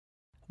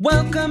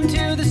Welcome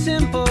to the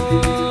Simple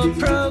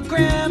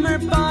Programmer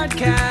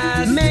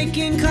Podcast,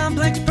 making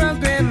complex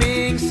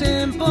programming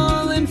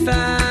simple and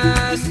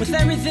fast, with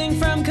everything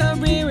from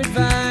career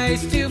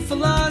advice to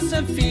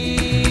philosophy.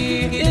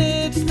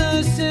 It's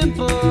the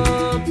Simple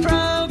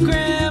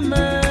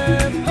Programmer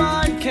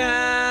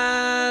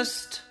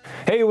Podcast.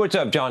 Hey, what's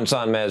up? John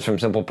Sonmez from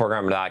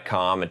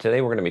SimpleProgrammer.com, and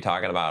today we're going to be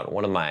talking about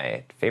one of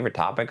my favorite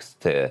topics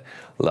to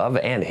love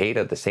and hate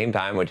at the same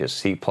time, which is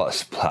C++.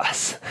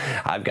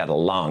 I've got a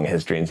long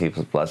history in C++.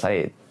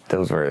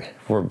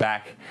 We're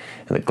back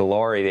in the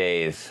glory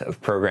days of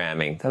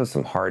programming. That was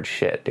some hard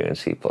shit doing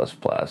C++.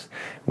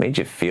 Made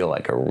you feel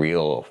like a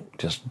real,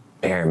 just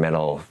bare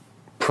metal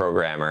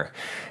programmer.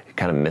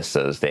 Kind of miss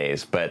those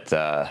days, but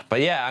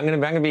yeah, I'm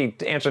gonna be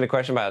answering a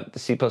question about the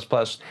C++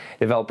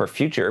 developer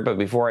future. But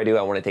before I do,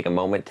 I want to take a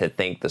moment to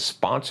thank the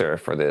sponsor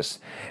for this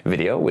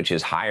video, which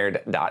is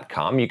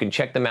Hired.com. You can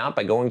check them out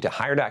by going to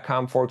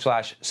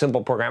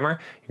Hired.com/SimpleProgrammer.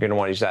 You're gonna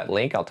want to use that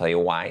link. I'll tell you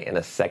why in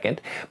a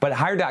second. But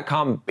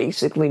Hired.com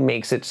basically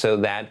makes it so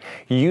that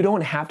you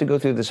don't have to go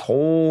through this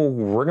whole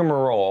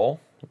rigmarole.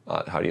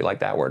 How do you like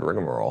that word,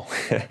 rigmarole?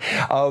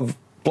 Of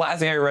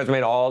blasting out your resume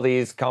to all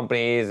these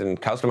companies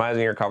and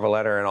customizing your cover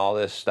letter and all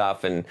this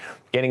stuff and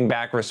getting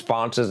back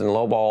responses and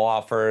lowball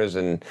offers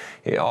and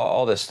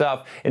all this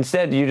stuff.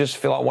 Instead, you just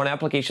fill out one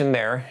application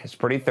there. It's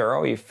pretty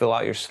thorough. You fill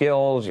out your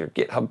skills, your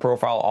GitHub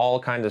profile, all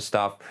kinds of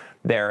stuff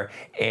there,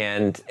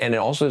 and it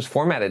also is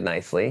formatted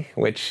nicely,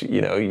 which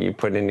you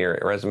put in your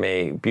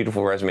resume,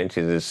 beautiful resume,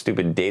 into the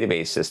stupid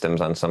database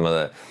systems on some of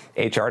the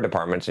HR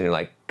departments, and you're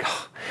like,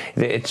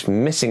 it's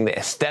missing the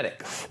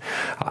aesthetics.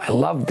 I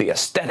love the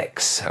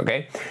aesthetics.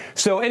 Okay,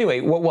 so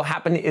anyway, what will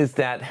happen is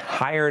that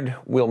Hired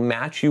will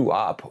match you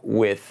up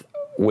with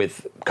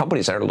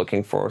companies that are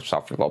looking for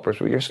software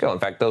developers with your skill. In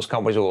fact, those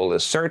companies will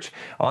search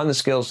on the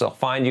skills, they'll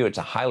find you. It's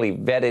a highly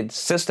vetted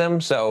system,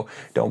 so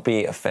don't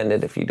be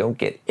offended if you don't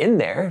get in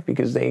there,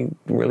 because they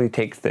really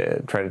try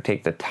to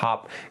take the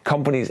top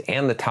companies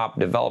and the top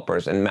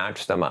developers and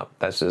match them up.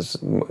 That's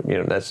just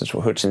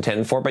what it's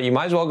intended for. But you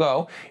might as well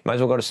go to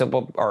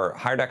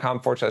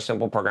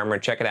Hired.com/SimpleProgrammer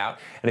and check it out.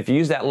 And if you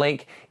use that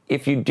link,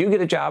 if you do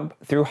get a job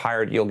through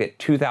Hired, you'll get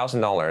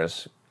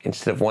 $2,000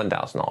 instead of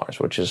 $1,000,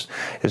 which is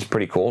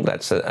pretty cool.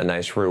 That's a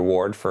nice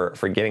reward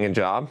for getting a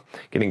job,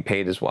 getting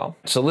paid as well.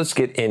 So let's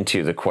get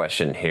into the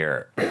question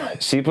here.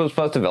 C++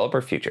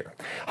 developer future.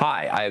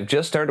 Hi, I have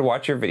just started to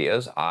watch your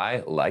videos.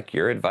 I like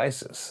your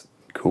advices.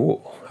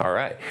 Cool. All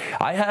right.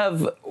 I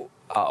have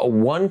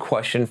one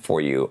question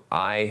for you.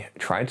 I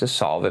tried to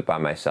solve it by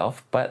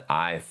myself, but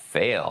I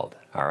failed.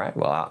 All right.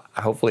 Well,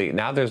 hopefully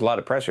now there's a lot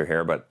of pressure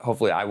here, but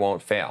hopefully I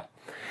won't fail.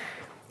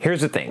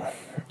 Here's the thing.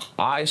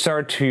 I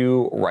started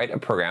to write a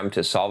program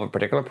to solve a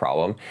particular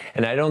problem,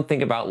 and I don't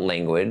think about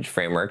language,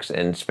 frameworks,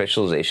 and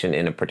specialization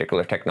in a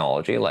particular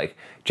technology like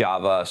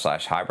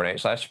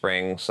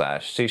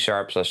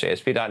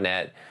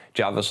Java/Hibernate/Spring/C#/ASP.NET,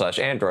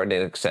 Java/Android,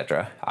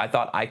 etc. I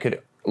thought I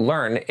could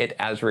learn it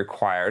as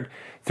required.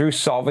 Through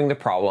solving the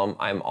problem,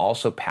 I'm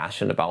also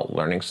passionate about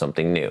learning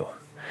something new.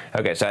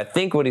 Okay, so I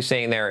think what he's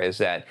saying there is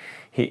that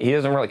he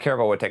doesn't really care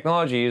about what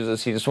technology he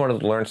uses. He just wanted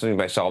to learn something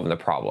by solving the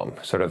problem,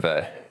 sort of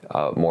a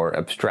more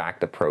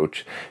abstract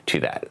approach to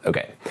that.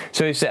 Okay,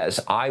 so he says,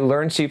 I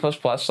learned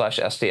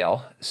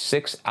C++/STL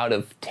 6 out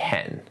of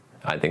 10.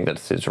 I think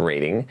that's his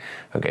rating.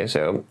 Okay,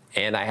 so,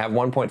 and I have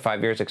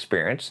 1.5 years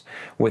experience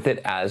with it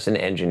as an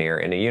engineer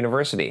in a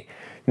university.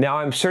 Now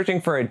I'm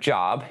searching for a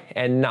job,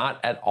 and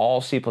not at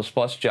all C++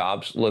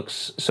 jobs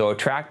looks so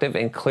attractive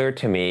and clear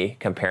to me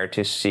compared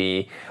to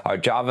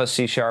Java,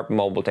 C#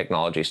 mobile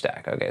technology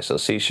stack. Okay, so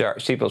C+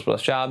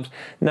 jobs,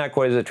 not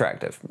quite as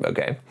attractive.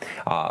 Okay,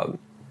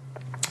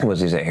 what does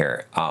he say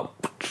here? I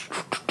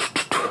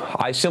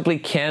simply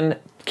can't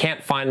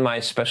find my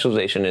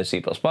specialization in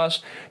C++.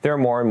 There are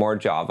more and more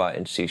Java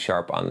and C#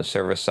 on the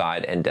server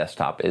side, and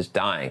desktop is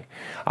dying.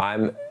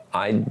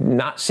 I'm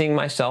not seeing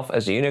myself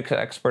as a Unix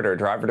expert or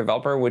driver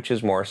developer, which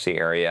is more C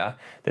area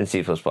than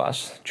C++.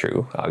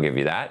 True, I'll give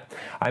you that.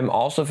 I'm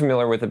also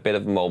familiar with a bit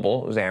of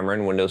mobile,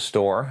 Xamarin, Windows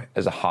Store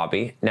as a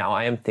hobby. Now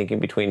I am thinking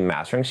between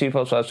mastering C++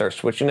 or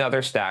switching to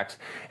other stacks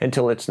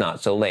until it's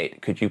not so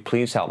late. Could you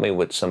please help me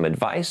with some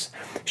advice?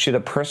 Should a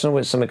person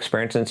with some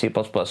experience in C++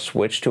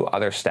 switch to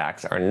other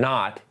stacks or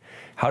not?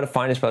 How to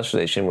find a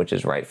specialization which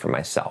is right for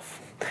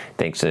myself?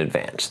 Thanks in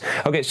advance.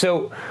 Okay,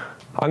 so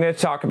I'm going to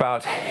talk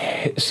about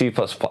C++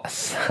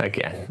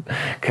 again,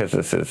 because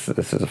this is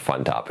a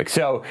fun topic.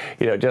 So,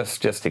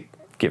 just to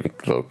give a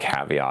little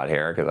caveat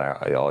here, because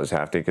I always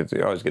have to, because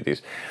you always get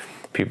these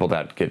people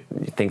that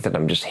think that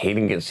I'm just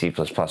hating C++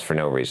 for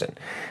no reason.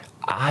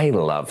 I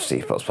love C++.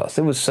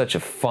 It was such a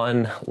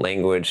fun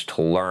language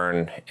to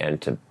learn and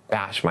to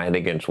bash my head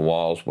against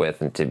walls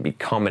with and to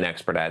become an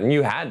expert at. And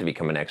you had to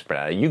become an expert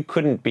at it. You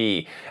couldn't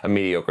be a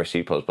mediocre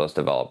C++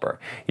 developer.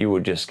 You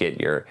would just get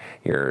your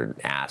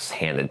ass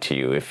handed to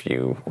you if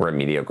you were a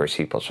mediocre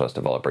C++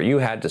 developer. You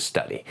had to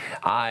study.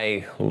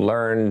 I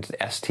learned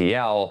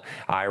STL.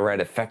 I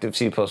read Effective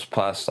C++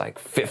 like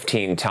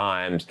 15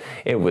 times.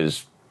 It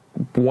was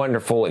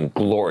wonderful and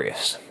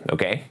glorious,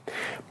 okay?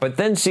 But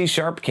then C#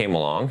 came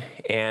along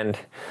and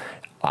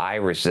I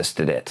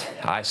resisted it.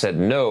 I said,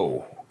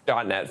 no,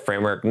 .NET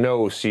framework,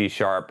 no C#,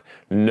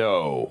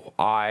 no.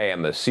 I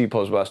am a C++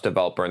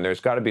 developer and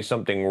there's got to be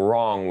something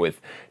wrong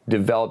with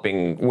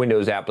developing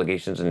Windows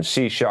applications and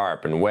C#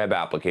 and web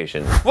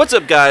applications. What's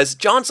up guys,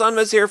 John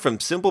Sonmez here from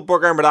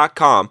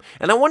SimpleProgrammer.com,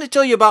 and I want to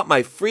tell you about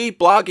my free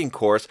blogging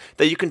course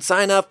that you can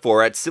sign up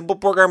for at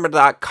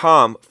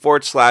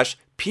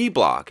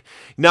SimpleProgrammer.com/pblog.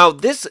 Now,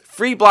 this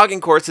free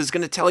blogging course is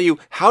going to tell you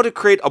how to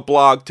create a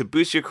blog to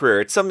boost your career.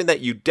 It's something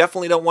that you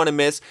definitely don't want to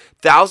miss.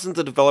 Thousands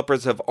of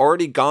developers have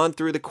already gone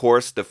through the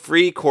course, the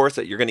free course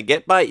that you're going to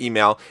get by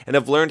email, and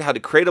have learned how to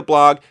create a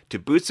blog to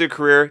boost their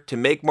career, to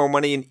make more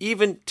money, and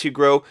even to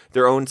grow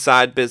their own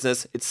side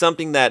business. It's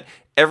something that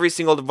every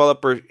single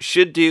developer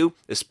should do,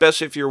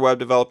 especially if you're a web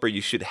developer. You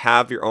should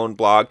have your own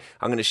blog.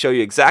 I'm going to show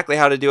you exactly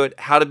how to do it,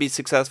 how to be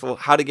successful,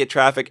 how to get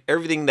traffic,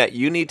 everything that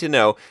you need to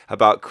know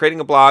about creating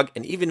a blog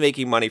and even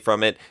making money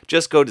from it.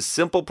 Just go to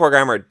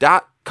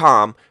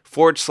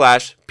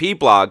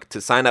simpleprogrammer.com/pblog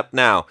to sign up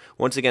now.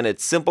 Once again,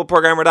 it's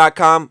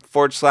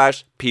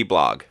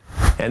simpleprogrammer.com/pblog.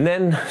 And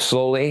then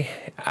slowly,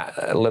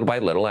 little by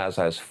little, as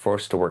I was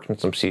forced to work in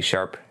some C#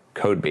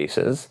 code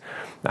bases,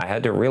 I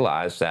had to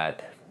realize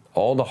that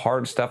all the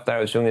hard stuff that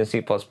I was doing in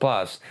C++,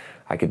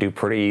 I could do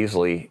pretty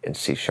easily in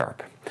C#.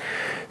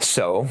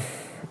 So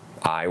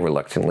I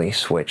reluctantly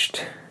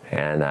switched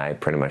and I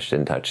pretty much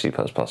didn't touch C++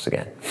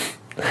 again.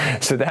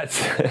 So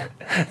that's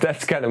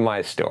kind of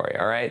my story,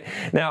 all right?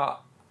 Now,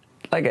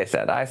 like I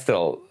said,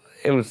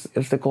 it was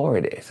the glory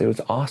days. It was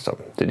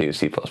awesome to do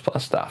C++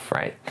 stuff,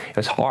 right? It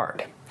was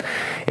hard.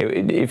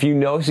 If you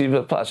know C++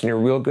 and you're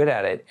real good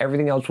at it,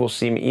 everything else will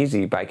seem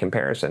easy by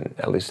comparison.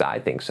 At least I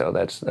think so.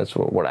 That's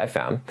what I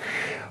found.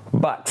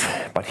 But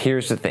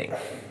here's the thing.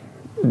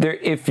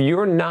 If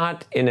you're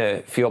not in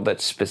a field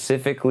that's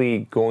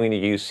specifically going to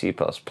use C++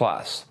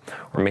 or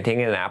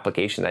maintaining an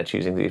application that's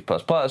using C++,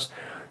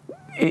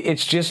 it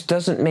just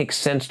doesn't make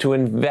sense to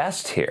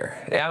invest here.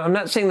 I'm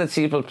not saying that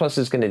C++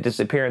 is going to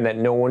disappear and that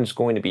no one's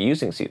going to be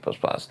using C++. You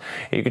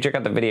can check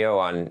out the video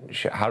on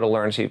how to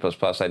learn C++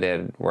 I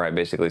did, where I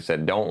basically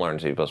said don't learn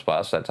C++.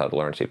 That's how to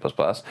learn C++.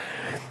 But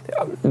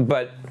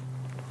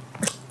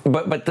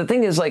the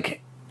thing is,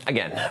 like,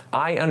 again,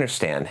 I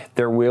understand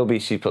there will be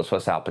C++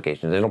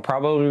 applications. It'll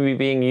probably be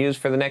being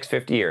used for the next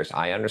 50 years.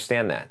 I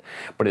understand that.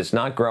 But it's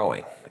not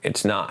growing.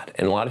 It's not.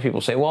 And a lot of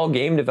people say, well,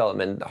 game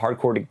development,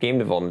 hardcore game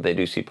development, they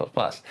do C++.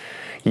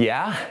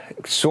 Yeah,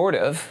 sort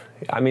of.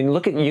 I mean,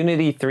 look at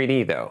Unity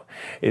 3D, though.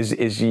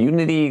 Is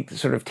Unity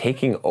sort of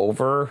taking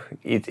over?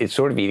 It's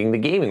sort of eating the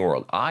gaming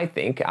world. I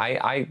think.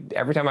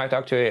 Every time I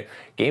talk to a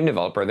game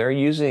developer, they're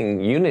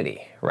using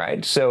Unity,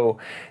 right? So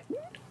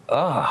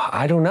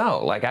I don't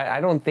know. Like,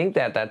 I don't think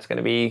that that's going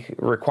to be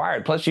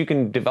required. Plus, you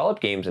can develop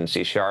games in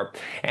C#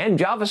 and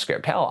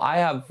JavaScript. Hell, I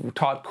have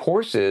taught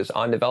courses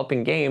on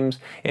developing games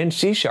in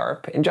C#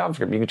 and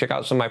JavaScript. You can check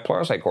out some of my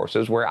Pluralsight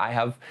courses where I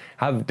have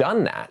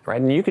done that, right?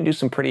 And you can do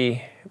some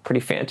pretty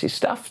fancy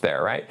stuff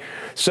there, right?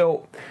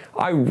 So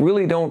I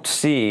really don't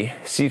see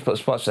C++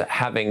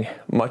 having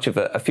much of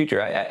a future.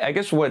 I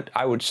guess what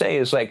I would say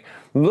is, like,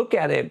 look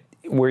at it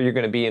where you're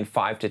going to be in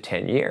 5 to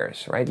 10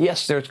 years, right?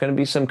 Yes, there's going to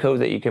be some code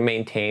that you can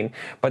maintain,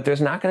 but there's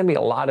not going to be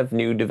a lot of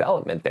new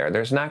development there.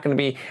 There's not going to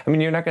be,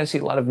 you're not going to see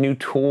a lot of new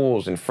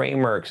tools and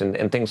frameworks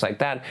and things like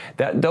that.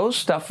 Those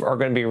stuff are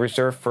going to be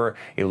reserved for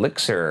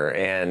Elixir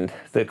and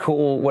the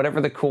cool,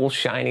 whatever the cool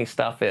shiny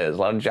stuff is, a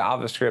lot of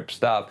JavaScript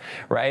stuff,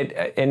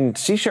 right? And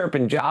C#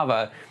 and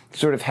Java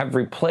sort of have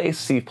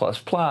replaced C++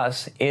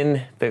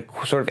 in the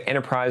sort of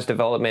enterprise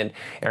development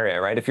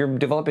area, right? If you're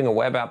developing a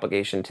web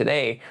application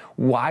today,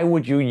 why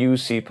would you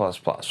use C++?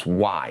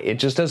 Why? It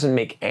just doesn't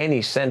make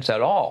any sense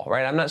at all,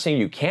 right? I'm not saying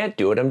you can't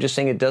do it. I'm just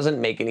saying it doesn't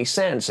make any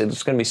sense.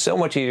 It's going to be so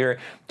much easier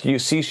to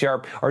use C#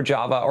 or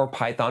Java or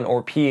Python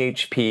or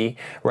PHP,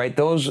 right?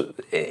 Those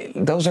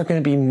are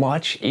going to be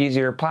much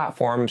easier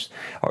platforms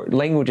or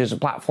languages and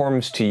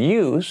platforms to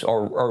use,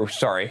 or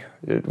sorry,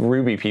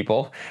 Ruby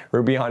people,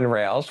 Ruby on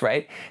Rails,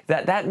 right?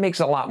 That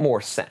makes a lot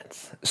more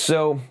sense.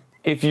 So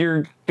if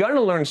you're going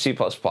to learn C++,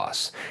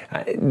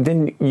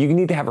 then you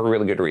need to have a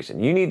really good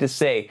reason. You need to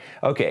say,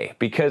 okay,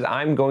 because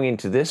I'm going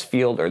into this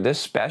field or this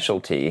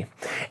specialty,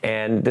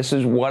 and this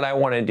is what I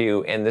want to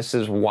do, and this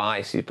is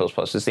why C++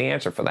 is the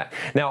answer for that.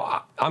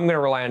 Now, I'm going to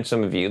rely on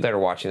some of you that are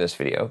watching this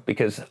video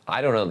because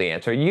I don't know the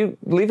answer. You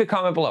leave a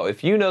comment below.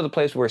 If you know the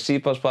place where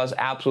C++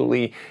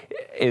 absolutely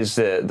is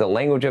the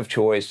language of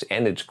choice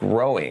and it's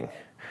growing,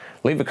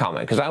 leave a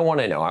comment because I want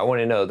to know. I want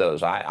to know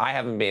those. I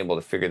haven't been able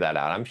to figure that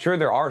out. I'm sure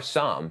there are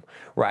some,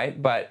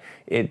 right? But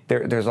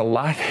there's a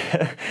lot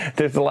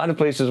there's a lot of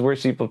places where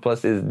C++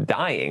 is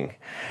dying.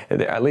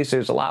 At least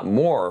there's a lot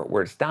more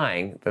where it's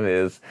dying than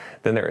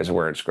there is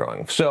where it's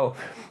growing. So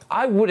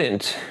I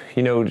wouldn't,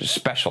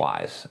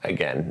 specialize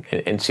again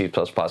in C++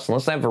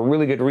 unless I have a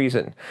really good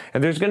reason.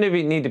 And there's going to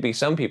need to be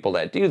some people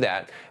that do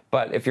that.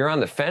 But if you're on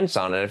the fence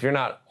on it, if you're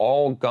not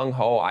all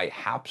gung-ho, I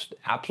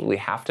absolutely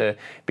have to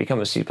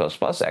become a C++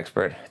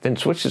 expert, then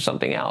switch to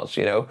something else,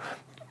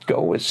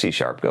 go with C#,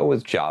 go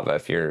with Java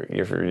if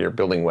you're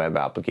building web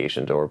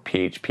applications, or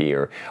PHP,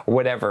 or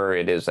whatever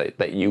it is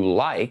that you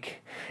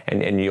like,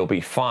 and you'll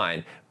be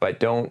fine. But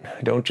don't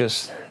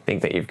just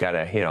think that you've got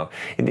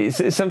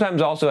to,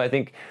 sometimes also I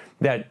think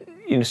that,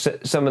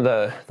 some of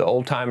the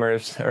old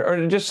timers,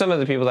 or just some of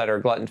the people that are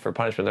gluttons for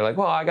punishment, they're like,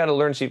 well, I got to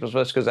learn C++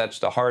 because that's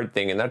the hard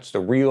thing and that's the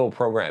real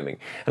programming.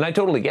 And I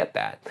totally get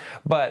that.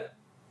 But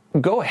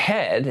go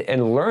ahead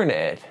and learn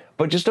it,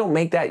 but just don't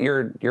make that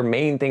your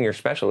main thing, your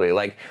specialty.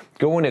 Like,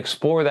 go and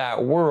explore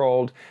that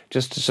world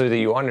just so that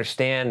you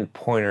understand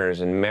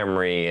pointers and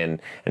memory and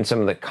some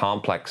of the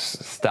complex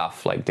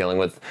stuff, like dealing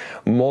with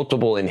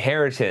multiple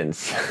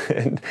inheritance,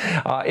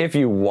 if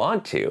you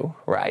want to,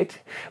 right?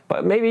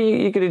 But maybe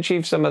you could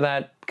achieve some of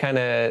that kind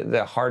of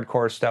the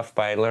hardcore stuff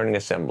by learning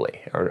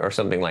assembly or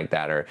something like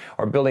that,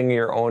 or building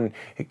your own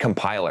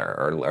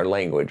compiler or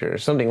language or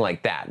something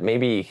like that.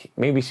 Maybe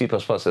C++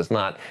 is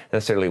not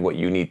necessarily what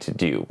you need to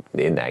do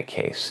in that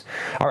case.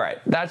 All right,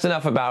 that's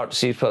enough about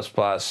C++.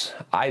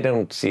 I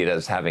don't see it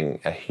as having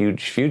a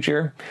huge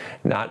future,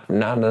 not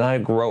a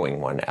growing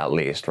one, at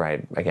least,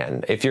 right?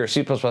 Again, if you're a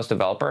C++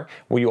 developer,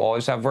 will you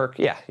always have work?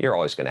 Yeah, you're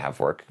always going to have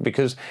work,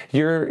 because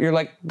you're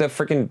like the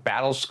freaking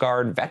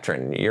battle-scarred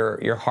veteran.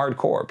 You're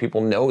hardcore.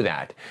 People know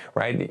that,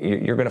 right?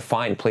 You're going to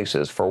find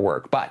places for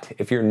work. But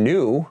if you're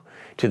new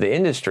to the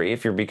industry,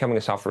 if you're becoming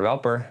a software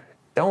developer,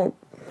 don't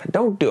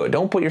do it.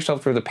 Don't put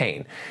yourself through the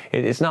pain.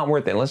 It's not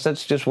worth it, unless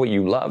that's just what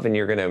you love and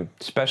you're going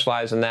to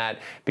specialize in that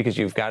because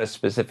you've got a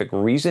specific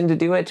reason to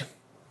do it.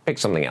 Pick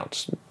something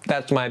else.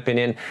 That's my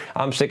opinion.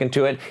 I'm sticking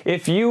to it.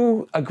 If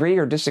you agree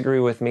or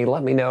disagree with me,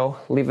 let me know.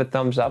 Leave a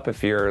thumbs up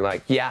if you're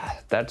like, yeah,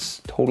 that's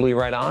totally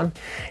right on.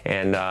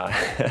 And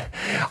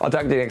I'll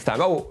talk to you next time.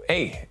 Oh,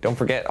 hey, don't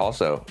forget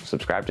also,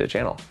 subscribe to the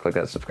channel. Click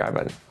that subscribe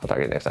button. I'll talk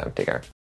to you next time. Take care.